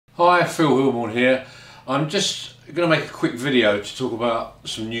Hi, Phil Hilborne here. I'm just going to make a quick video to talk about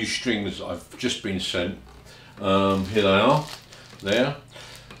some new strings that I've just been sent. Here they are, there.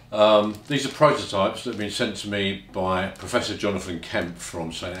 These are prototypes that have been sent to me by Professor Jonathan Kemp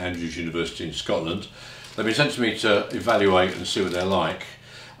from St Andrews University in Scotland. They've been sent to me to evaluate and see what they're like.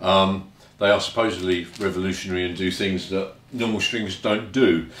 They are supposedly revolutionary and do things that normal strings don't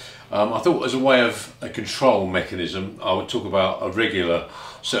do. I thought as a way of a control mechanism I would talk about a regular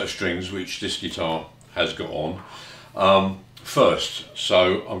set of strings which this guitar has got on first.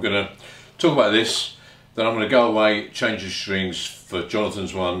 So I'm going to talk about this, then I'm going to go away, change the strings for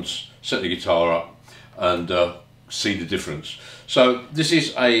Jonathan's ones, set the guitar up and see the difference. So this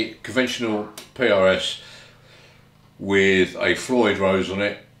is a conventional PRS with a Floyd rose on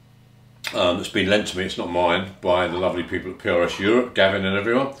it. That's been lent to me, it's not mine, by the lovely people at PRS Europe, Gavin and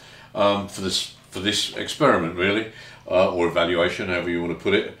everyone, for this experiment really, or evaluation, however you want to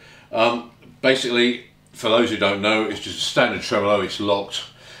put it. Basically, for those who don't know, it's just a standard tremolo. It's locked,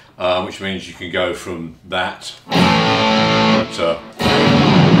 which means you can go from that to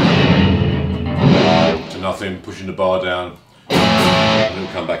nothing, pushing the bar down, and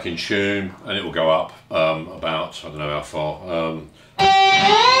it'll come back in tune, and it will go up about, I don't know how far,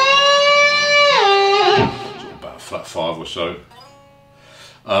 about a flat 5 or so.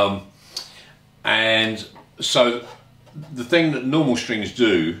 And so the thing that normal strings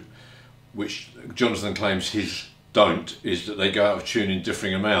do, which Jonathan claims his don't, is that they go out of tune in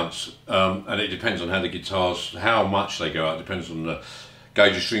differing amounts, and it depends on how the guitars, how much they go out, depends on the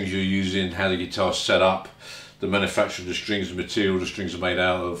gauge of strings you're using, how the guitar's set up, the manufacture of the strings, the material the strings are made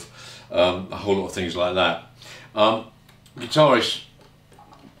out of, a whole lot of things like that. Guitarists,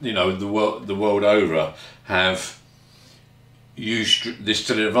 you know, the world over have used this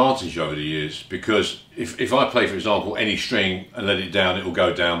to their advantage over the years, because if I play, for example, any string and let it down, it will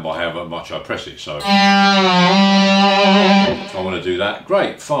go down by however much I press it. So if I want to do that,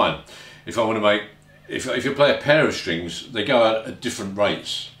 great, fine. If I want to make, if you play a pair of strings, they go out at different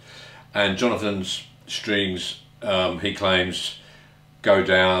rates, and Jonathan's strings, he claims, go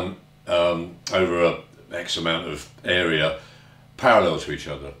down over a X amount of area parallel to each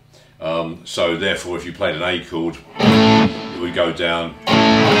other. So therefore, if you played an A chord, it would go down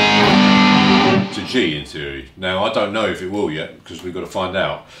to G in theory. Now I don't know if it will yet, because we've got to find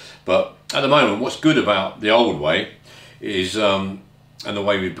out. But at the moment, what's good about the old way is, and the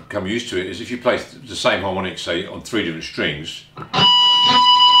way we've become used to it, is if you play the same harmonic, say, on 3 different strings,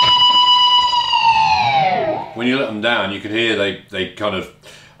 when you let them down, you can hear they kind of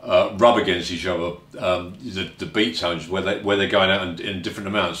rub against each other, the beat tones where they're going out in different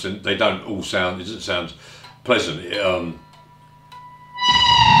amounts, and they don't all sound, it doesn't sound pleasant.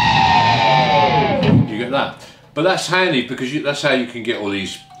 You get that, but that's handy because that's how you can get all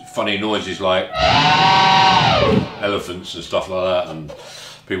these funny noises like elephants and stuff like that, and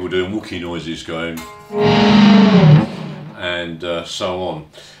people doing Wookiee noises going, and so on.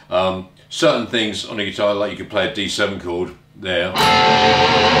 Certain things on a guitar, like you could play a D7 chord there,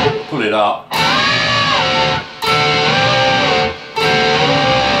 pull it up,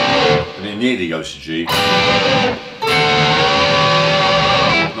 and it nearly goes to G.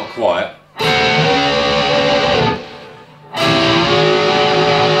 Not quite.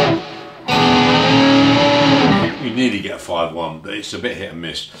 You nearly get a 5-1, but it's a bit hit and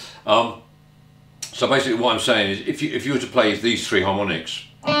miss. So basically what I'm saying is, if you were to play these 3 harmonics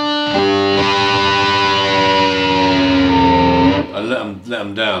and let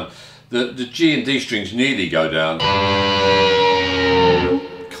them down, the G and D strings nearly go down,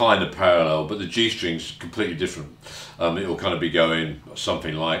 kind of parallel, but the G strings completely different. It will kind of be going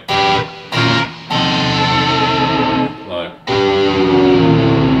something like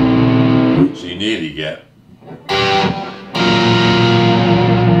so you nearly get,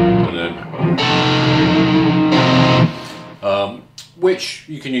 and then which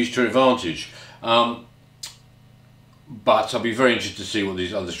you can use to your advantage. But I'll be very interested to see what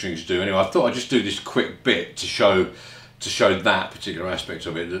these other strings do. Anyway, I thought I'd just do this quick bit to show that particular aspect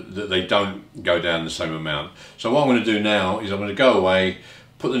of it, that they don't go down the same amount. So what I'm going to do now is I'm going to go away,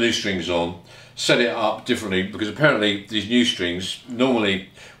 put the new strings on, set it up differently, because apparently these new strings, normally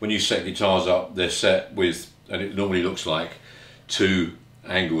when you set guitars up, they're set with, and it normally looks like 2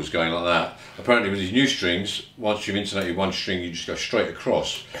 angles going like that. Apparently with these new strings, once you've intonated one string, you just go straight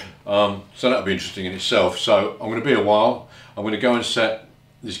across. So that'll be interesting in itself. So I'm going to be a while. I'm going to go and set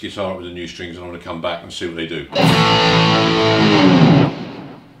this guitar up with the new strings, and I'm going to come back and see what they do.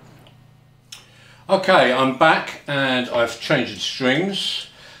 Okay, I'm back and I've changed the strings.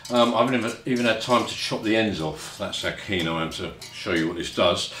 I haven't even had time to chop the ends off. That's how keen I am to show you what this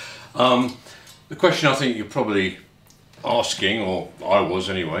does. The question I think you're probably asking, or I was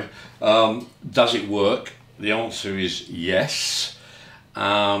anyway, does it work? The answer is yes,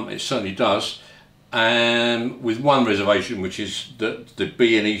 it certainly does, and with one reservation, which is that the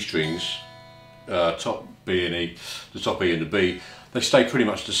B and E strings, top B and E, the top E and the B, they stay pretty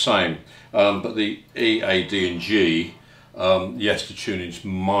much the same, but the E, A, D and G, yes, the tuning's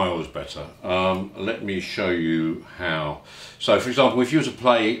miles better. Let me show you how. So for example, if you were to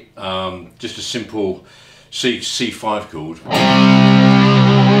play just a simple C5 chord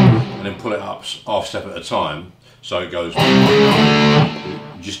and then pull it up half step at a time, so it goes,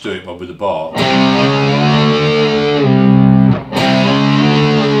 just do it with the bar.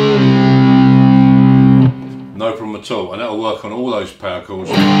 No problem at all, and that'll work on all those power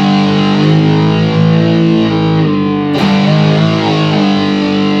chords.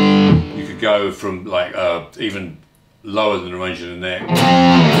 You could go from like even lower than the range of the neck.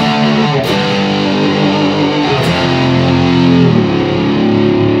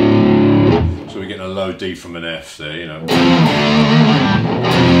 So we're getting a low D from an F there, you know.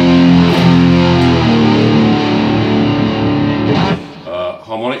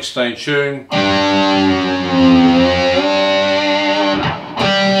 Harmonics stay in tune.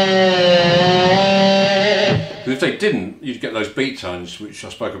 If they didn't, you'd get those beat tones which I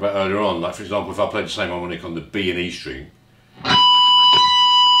spoke about earlier on. Like for example, if I played the same harmonic on the B and E string,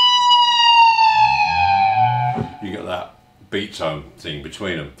 you get that beat tone thing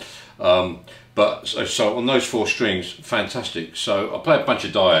between them. But so on those four strings, fantastic. So I'll play a bunch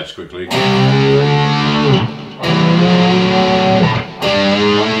of dyads quickly.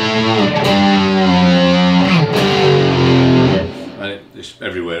 And it's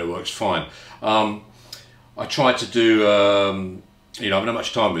everywhere, it works fine. I tried to do, you know, I haven't had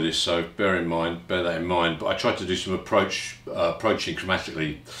much time with this, so bear that in mind, but I tried to do some approaching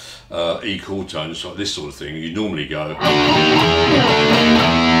chromatically E chord tones, like this sort of thing. You normally go.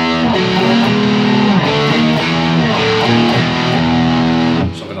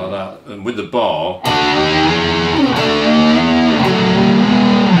 Something like that, and with the bar,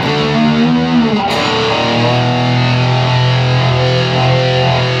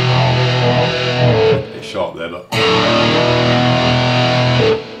 it's sharp there, but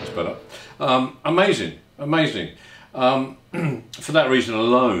it's better. Amazing, amazing. For that reason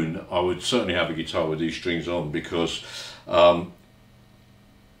alone, I would certainly have a guitar with these strings on, because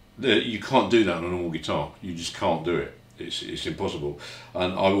you can't do that on a normal guitar. You just can't do it. It's impossible.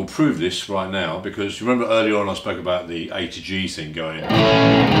 And I will prove this right now, because remember earlier on I spoke about the A to G thing going.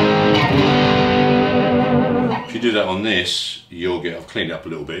 If you do that on this, you'll get, I've cleaned it up a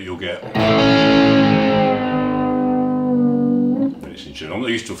little bit, you'll get. I'm not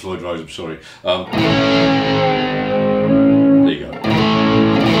used to a Floyd Rose, I'm sorry. There you go.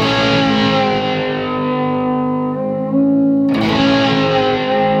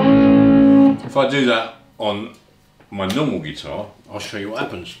 If I do that on my normal guitar, I'll show you what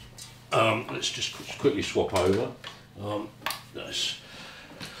happens. Let's just quickly swap over. Let's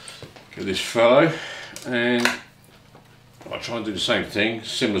get this fellow, and I'll try and do the same thing,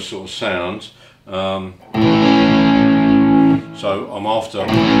 similar sort of sound. So I'm after,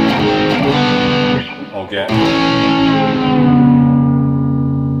 I'll get,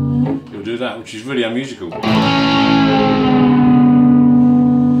 you'll do that, which is really unmusical.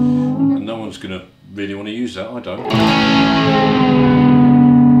 And no one's going to really want to use that, I don't.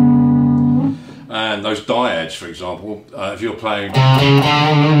 And those dyads, for example, if you're playing,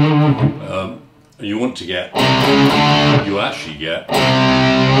 and you want to get, you'll actually get,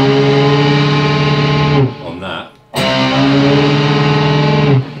 on that,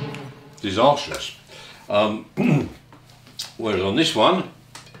 disastrous. Whereas on this one,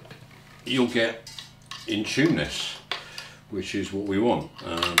 you'll get in tuneness, which is what we want.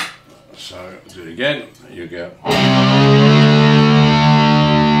 So I'll do it again, you get.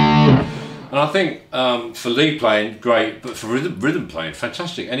 And I think for lead playing, great, but for rhythm playing,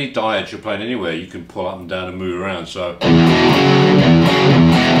 fantastic. Any dyad you're playing anywhere, you can pull up and down and move around. So.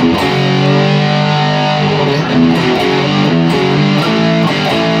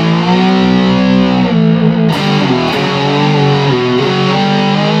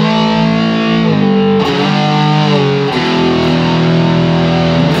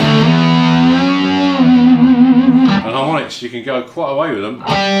 You can go quite away with them,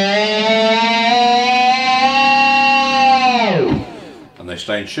 and they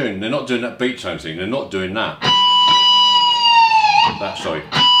stay in tune. They're not doing that beat tone thing. They're not doing that. Sorry.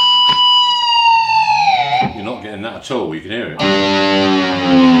 you're not getting that at all. You can hear it.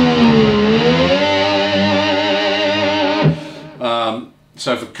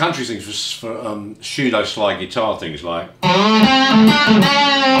 So for country things, for pseudo slide guitar things like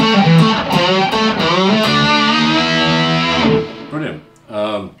brilliant.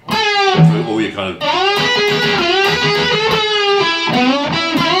 For all your kind of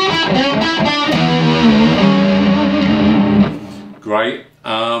great.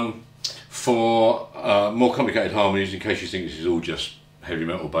 For more complicated harmonies, in case you think this is all just heavy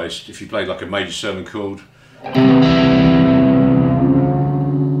metal based, if you played like a major 7 chord,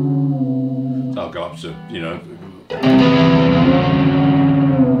 that'll go up to, you know,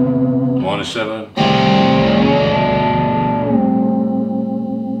 minor 7.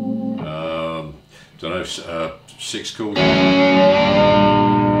 Don't know, 6 chord.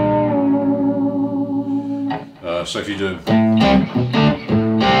 So if you do,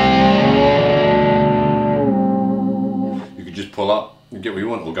 you can just pull up and get what you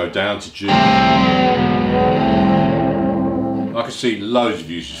want, or go down to G. I can see loads of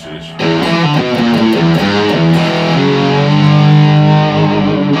uses for this.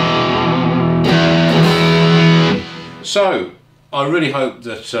 So I really hope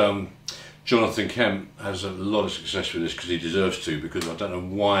that Jonathan Kemp has a lot of success with this, because he deserves to, because I don't know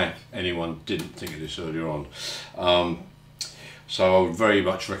why anyone didn't think of this earlier on. So I would very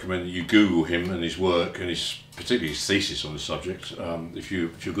much recommend that you Google him and his work, and particularly his thesis on the subject. If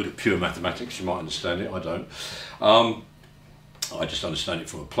you're good at pure mathematics, you might understand it. I don't. I just understand it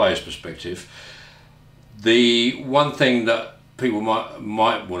from a player's perspective. The one thing that people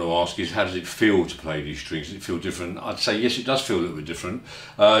might want to ask is, how does it feel to play these strings? Does it feel different? I'd say yes, it does feel a little bit different.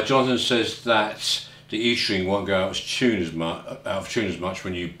 Jonathan says that the E string won't go out of tune as much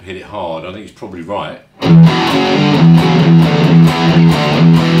when you hit it hard. I think he's probably right.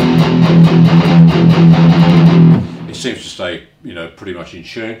 It seems to stay, you know, pretty much in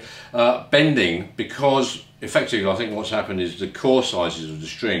tune. Bending, because effectively I think what's happened is the core sizes of the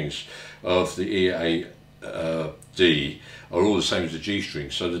strings of the E, A, D are all the same as the G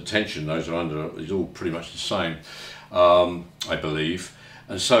string, so the tension those are under is all pretty much the same, I believe.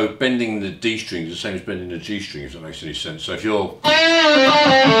 And so bending the D string is the same as bending the G string, if that makes any sense. So if you're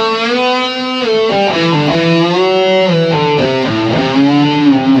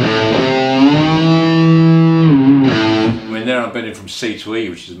there, I'm bending from C to E,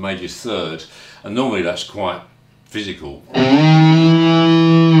 which is the major third, and normally that's quite physical.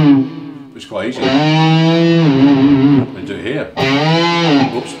 It's quite easy. I'm going to do it here.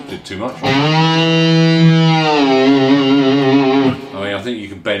 Whoops, did too much. I mean, I think you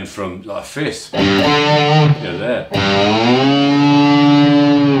can bend from like a fifth. Yeah, there.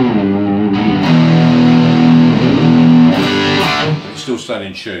 It's still staying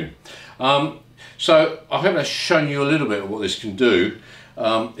in tune. So I hope that's shown you a little bit of what this can do.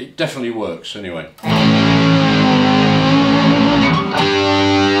 It definitely works anyway.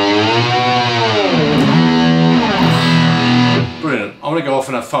 Brilliant. I'm going to go off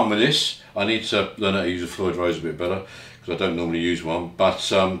and have fun with this. I need to learn how to use a Floyd Rose a bit better, because I don't normally use one,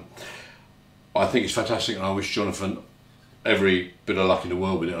 but I think it's fantastic, and I wish Jonathan every bit of luck in the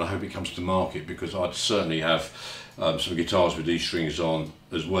world with it, and I hope it comes to market, because I'd certainly have some guitars with these strings on,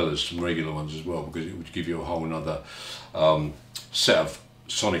 as well as some regular ones as well, because it would give you a whole another set of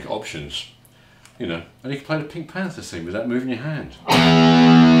sonic options, you know. And you could play the Pink Panther thing without moving your hand.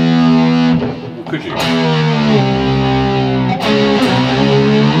 Or could you?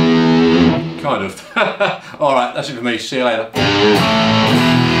 Kind of. Alright, that's it for me. See you later.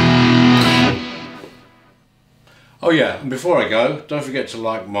 Oh yeah, and before I go, don't forget to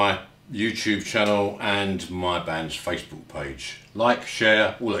like my YouTube channel and my band's Facebook page. Like,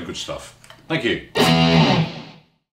 share, all that good stuff. Thank you.